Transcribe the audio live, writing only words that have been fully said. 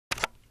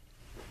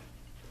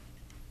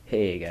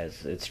Hey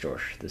guys, it's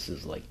Josh. This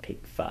is like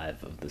take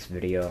 5 of this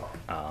video,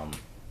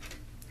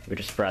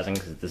 which is surprising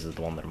because this is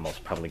the one that I'm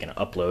most probably going to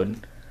upload.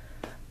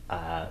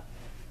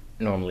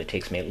 Normally it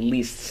takes me at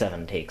least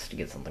 7 takes to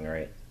get something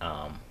right,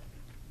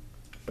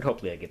 but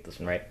hopefully I get this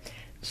one right.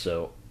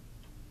 So,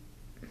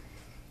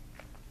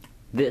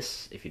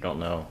 this, if you don't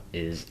know,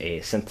 is a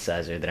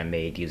synthesizer that I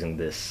made using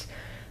this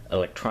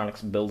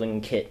electronics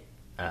building kit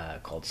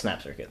called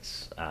Snap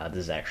Circuits. This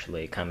is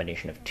actually a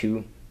combination of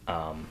 2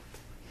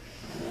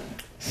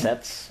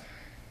 sets,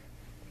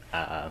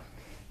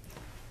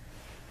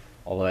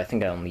 although I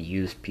think I only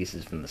used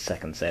pieces from the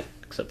second set,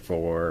 except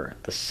for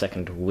the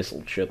second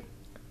whistle chip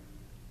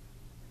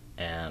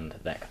and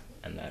that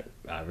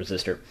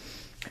resistor.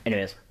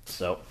 Anyways,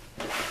 so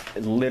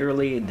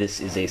literally this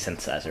is a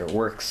synthesizer. It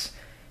works.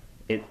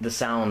 The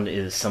sound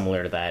is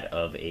similar to that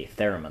of a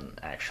theremin,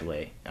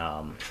 actually,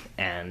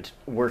 and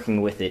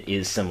working with it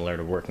is similar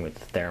to working with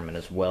the theremin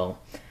as well.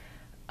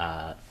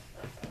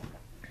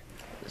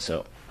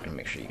 So I'm gonna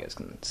make sure you guys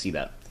can see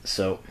that.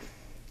 So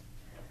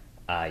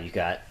you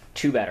got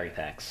 2 battery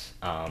packs.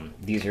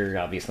 These are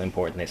obviously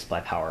important. They supply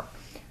power.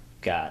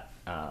 Got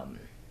I'm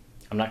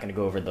not gonna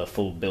go over the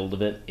full build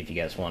of it. If you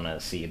guys want to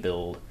see a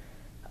build,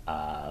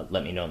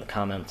 let me know in the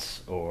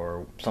comments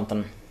or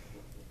something.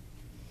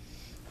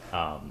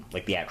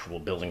 Like the actual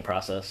building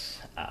process,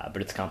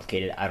 but it's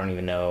complicated. I don't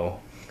even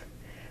know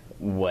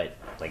what,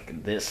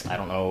 like this, I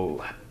don't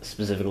know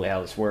specifically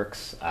how this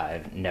works.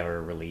 I've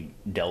never really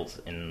dealt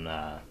in,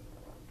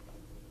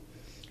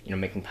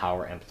 making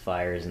power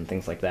amplifiers and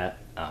things like that,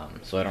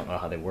 so I don't know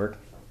how they work,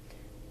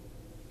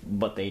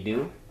 but they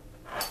do.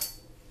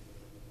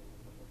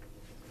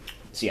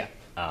 So yeah,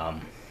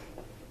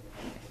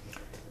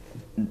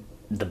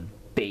 the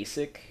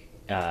basic,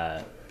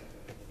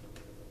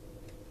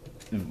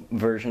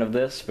 version of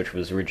this, which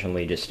was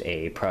originally just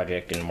a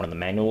project in one of the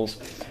manuals,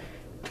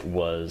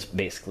 was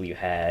basically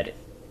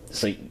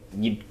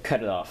you'd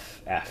cut it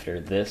off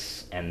after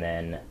this, and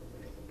then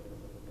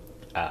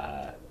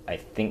I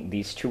think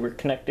these 2 were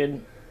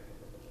connected.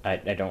 I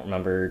don't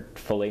remember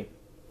fully,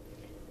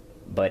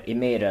 but it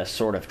made a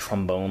sort of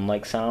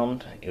trombone-like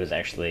sound. It was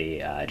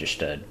actually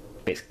just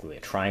basically a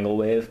triangle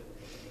wave.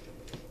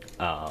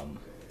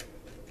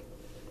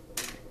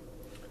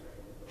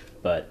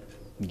 But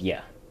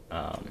yeah.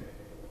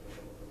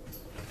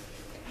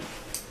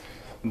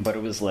 But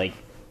it was like,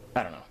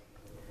 I don't know.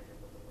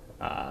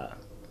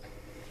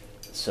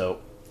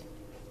 So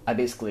I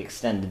basically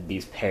extended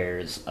these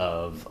pairs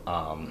of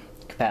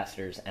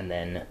capacitors, and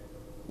then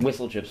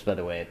whistle chips, by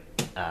the way.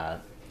 I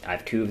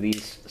have 2 of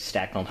these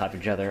stacked on top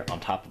of each other, on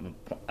top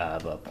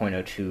of a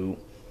 .02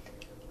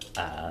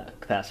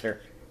 capacitor.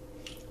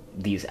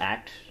 These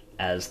act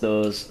as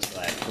those, so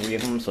I have 3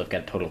 of them, so I've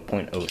got a total of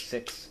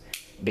 .06,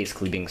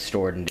 basically being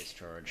stored and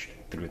discharged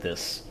through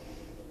this,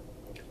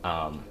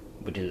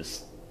 which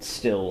is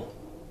still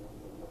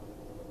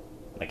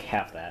like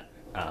half that,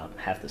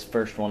 half this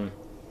first one,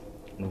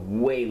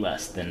 and way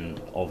less than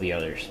all the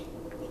others.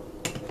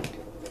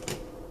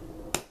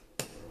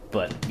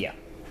 But yeah,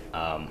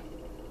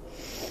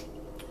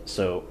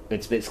 so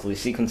it's basically a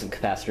sequence of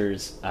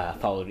capacitors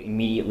followed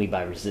immediately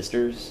by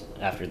resistors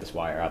after this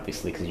wire,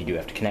 obviously, because you do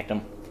have to connect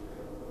them.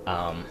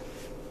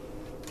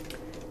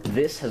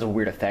 This has a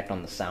weird effect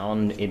on the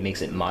sound. It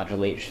makes it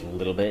modulate just a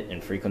little bit in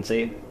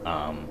frequency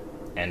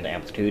and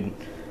amplitude.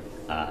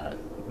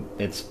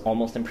 It's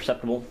almost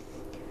imperceptible.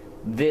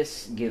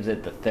 This gives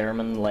it the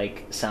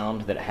theremin-like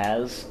sound that it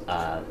has.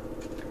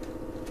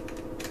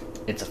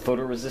 It's a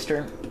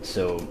photoresistor,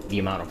 so the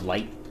amount of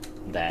light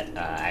that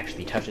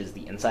actually touches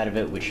the inside of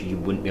it, which you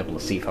wouldn't be able to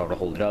see if I were to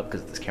hold it up,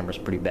 because this camera's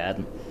pretty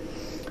bad.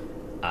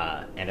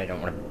 And I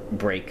don't want to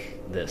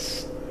break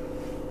this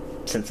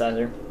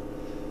synthesizer.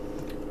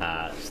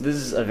 So this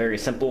is a very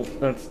simple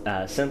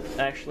synth,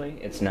 actually.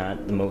 It's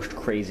not the most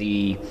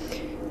crazy,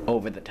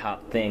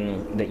 over-the-top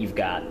thing that you've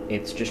got.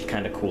 It's just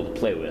kind of cool to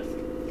play with.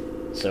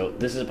 So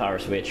this is a power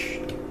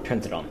switch,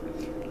 turns it on.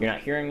 You're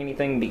not hearing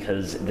anything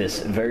because this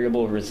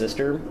variable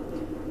resistor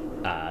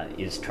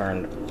is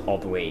turned all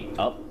the way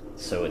up,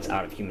 so it's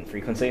out of human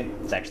frequency.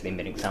 It's actually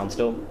emitting sound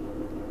still.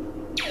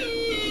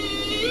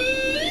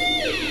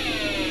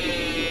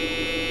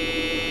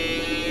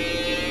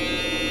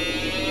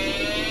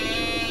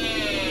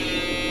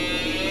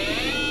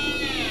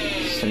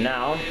 So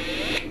now,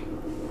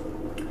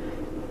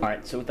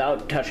 alright, so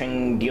without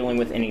touching, dealing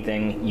with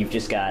anything, you've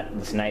just got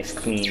this nice,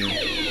 clean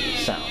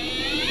sound.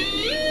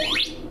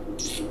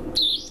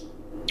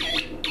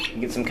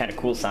 You get some kind of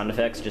cool sound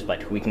effects just by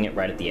tweaking it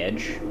right at the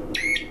edge.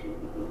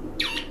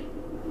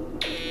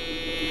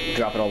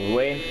 Drop it all the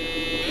way.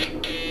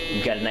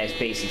 You've got a nice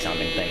bassy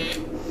sounding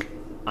thing.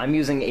 I'm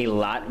using a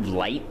lot of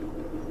light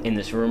in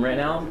this room right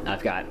now.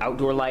 I've got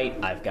outdoor light,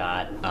 I've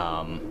got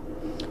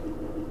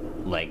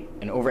like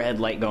an overhead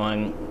light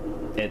going.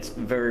 It's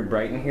very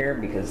bright in here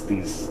because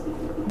this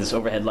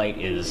overhead light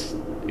is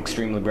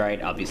extremely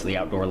bright. Obviously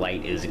outdoor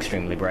light is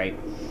extremely bright.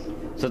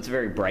 So it's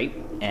very bright,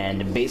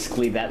 and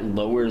basically that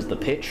lowers the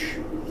pitch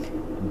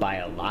by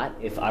a lot.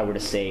 If I were to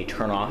say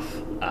turn off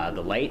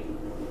the light,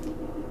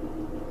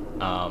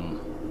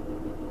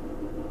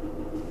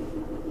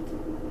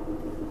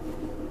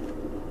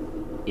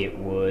 it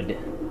would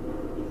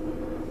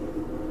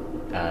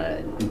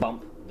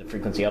bump the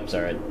frequency up.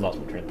 Sorry, I lost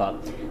my train of thought.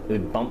 It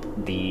would bump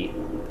the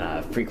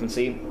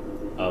frequency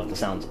of the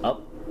sounds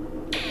up.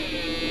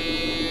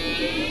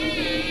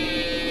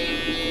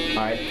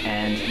 Alright,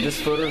 and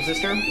this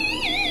photoresistor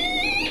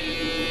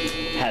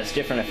has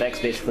different effects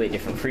basically at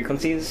different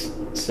frequencies.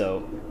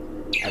 So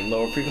at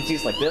lower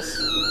frequencies like this,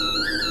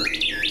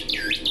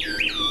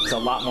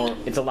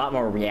 it's a lot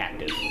more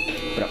reactive.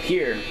 But up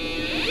here,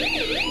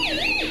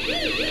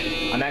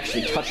 I'm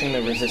actually touching the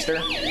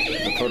resistor,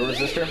 the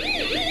photoresistor,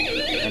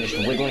 and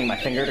just wiggling my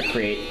finger to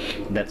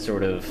create that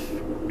sort of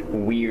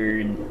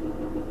weird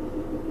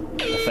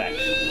effect.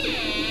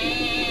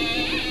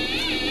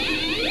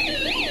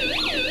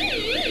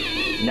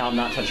 Now I'm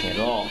not touching it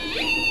at all.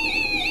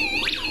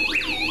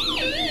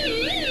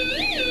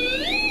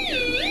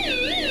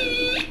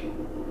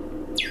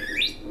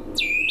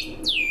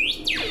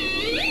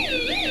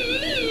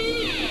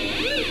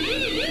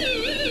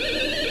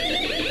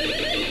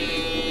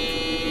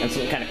 And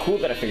something kind of cool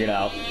that I figured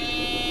out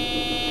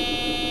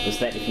was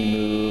that if you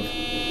move...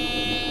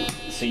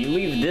 So you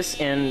leave this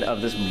end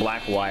of this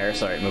black wire...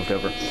 Sorry, it moved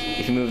over.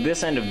 If you move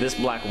this end of this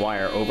black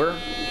wire over...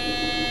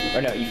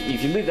 Or no,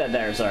 if you leave that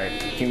there, sorry.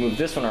 If you move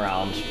this one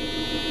around...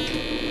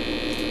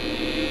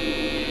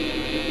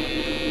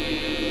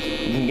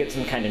 You can get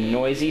some kind of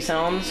noisy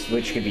sounds,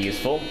 which could be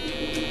useful.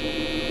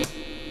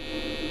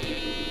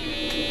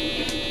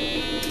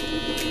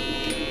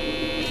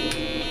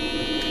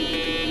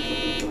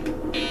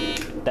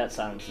 That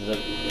silences it.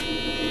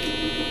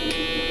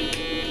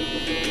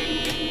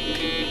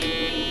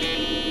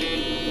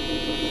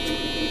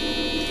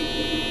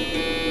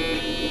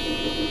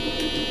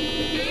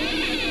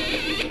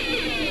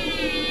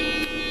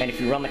 And if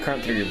you run the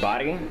current through your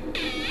body,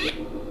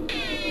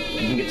 you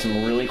can get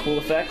some really cool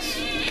effects.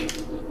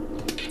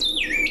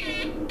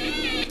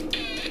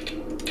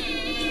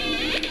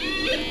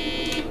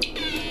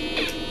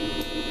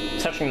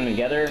 Touching them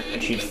together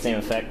achieves the same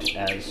effect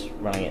as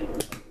running it.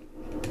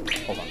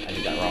 Hold on, I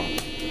did that wrong.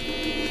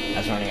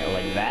 As running it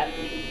like that.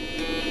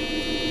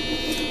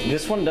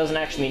 This one doesn't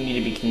actually need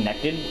to be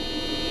connected,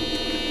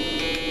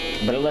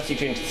 but it lets you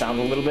change the sound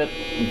a little bit.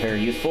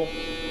 Very useful.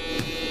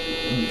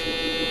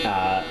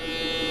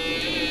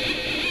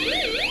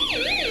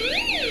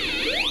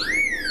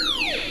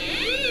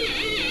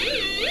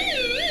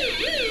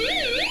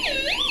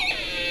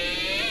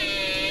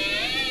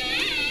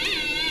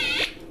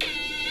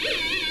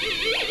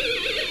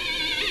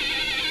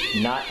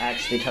 Not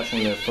actually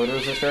touching the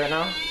photoresistor right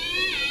now.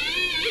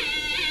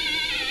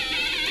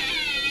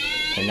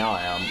 Okay, now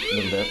I am, a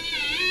little bit.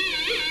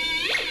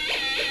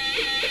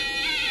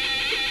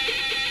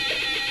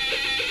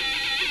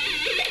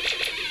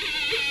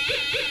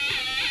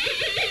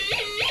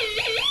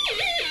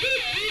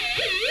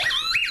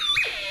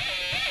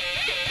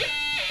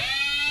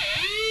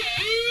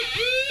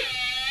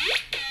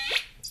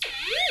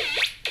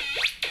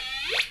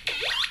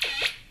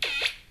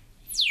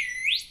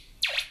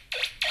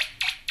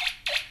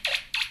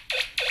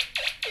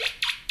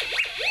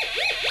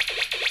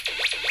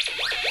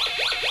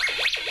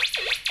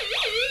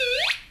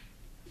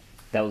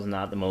 That was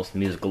not the most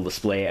musical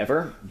display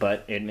ever,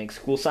 but it makes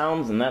cool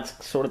sounds, and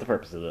that's sort of the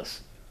purpose of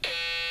this.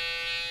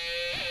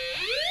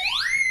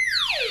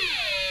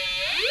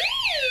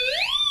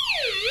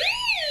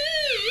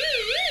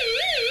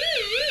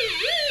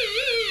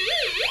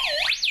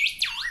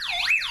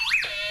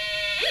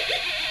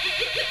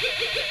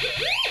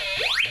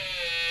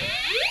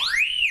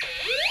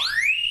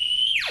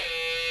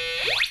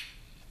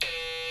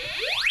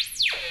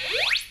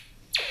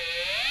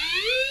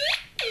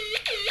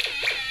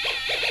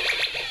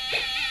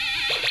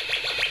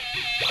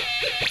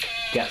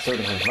 Got sort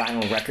of a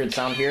vinyl record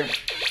sound here.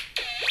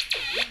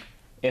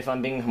 If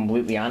I'm being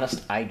completely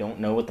honest, I don't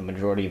know what the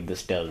majority of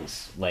this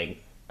does.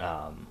 Like,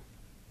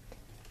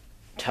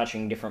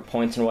 touching different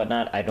points and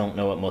whatnot, I don't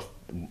know what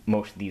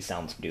most of these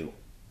sounds do.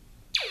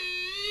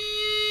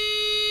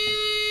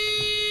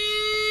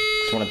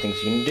 So one of the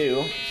things you can do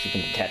is you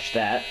can detach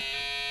that.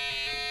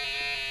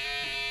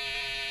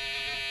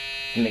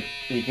 You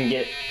can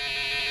get,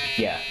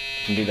 yeah,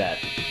 you can do that.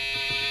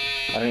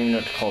 I don't even know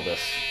what to call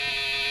this.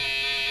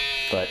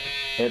 But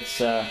it's,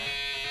 so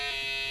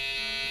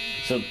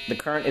the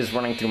current is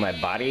running through my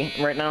body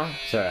right now.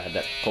 Sorry, I had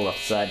that pulled off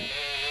the side.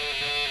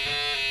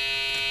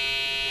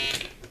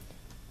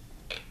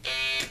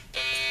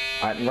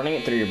 Alright, running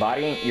it through your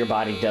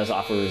body does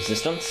offer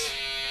resistance.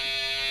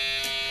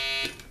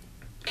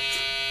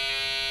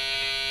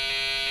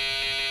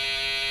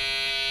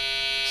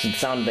 So the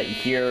sound that you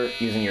hear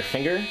using your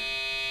finger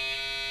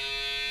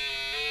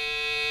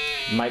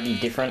might be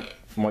different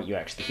from what you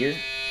actually hear.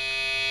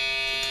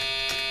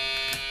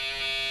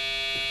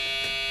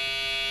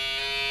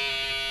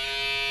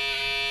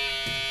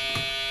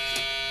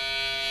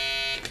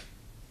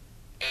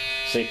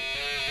 See?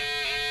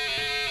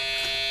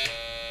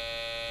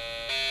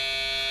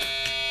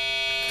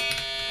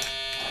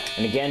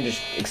 And again,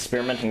 just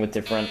experimenting with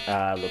different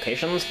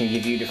locations can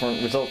give you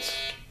different results.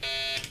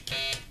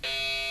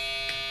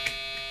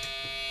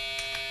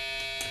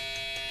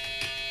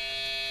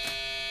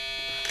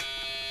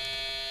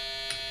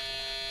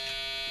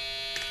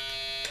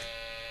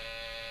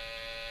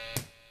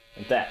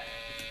 Like that.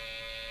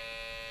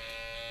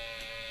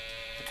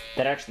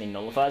 That actually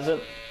nullifies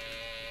it.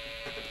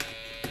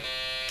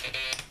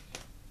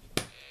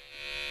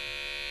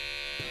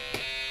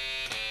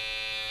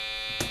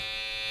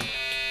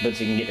 But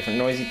so you can get different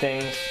noisy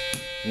things.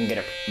 You can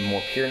get a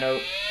more pure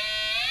note.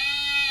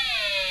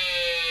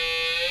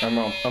 Or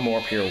a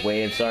more pure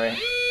wave, sorry.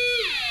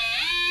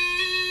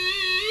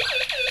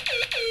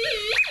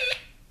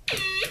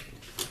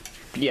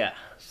 Yeah,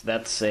 so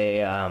that's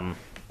a,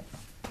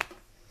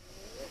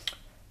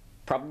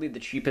 probably the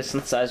cheapest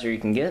synthesizer you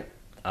can get.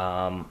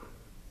 I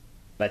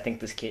think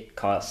this kit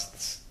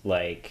costs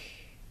like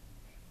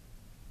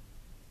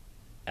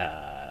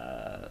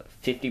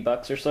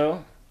 $50 or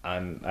so. I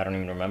don't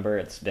even remember.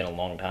 It's been a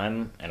long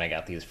time, and I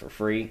got these for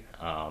free.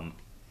 But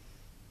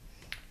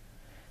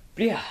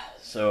yeah,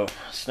 so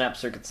snap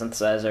circuit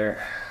synthesizer.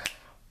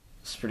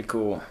 It's pretty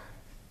cool. I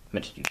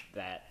meant to do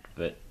that,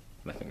 but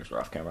my fingers were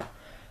off camera.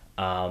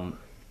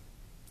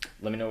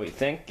 Let me know what you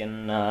think,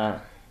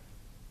 and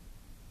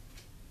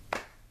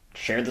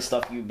share the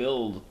stuff you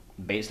build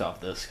based off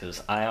this,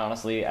 because I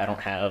don't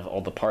have all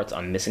the parts.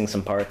 I'm missing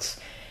some parts.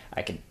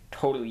 I could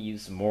totally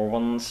use some more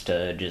ones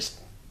to just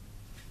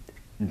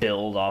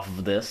build off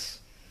of this.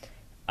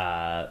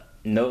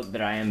 Note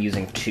that I am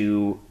using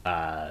 2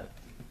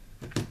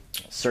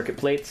 circuit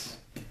plates,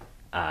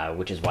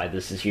 which is why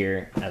this is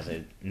here, as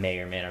I may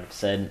or may not have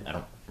said. I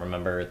don't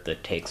remember. The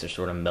takes are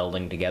sort of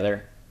melding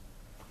together.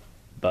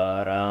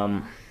 But,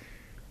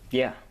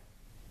 yeah.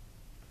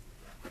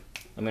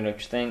 Let me know what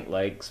you think.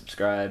 Like,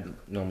 subscribe,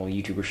 normal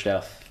YouTuber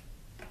stuff.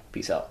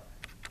 Peace out.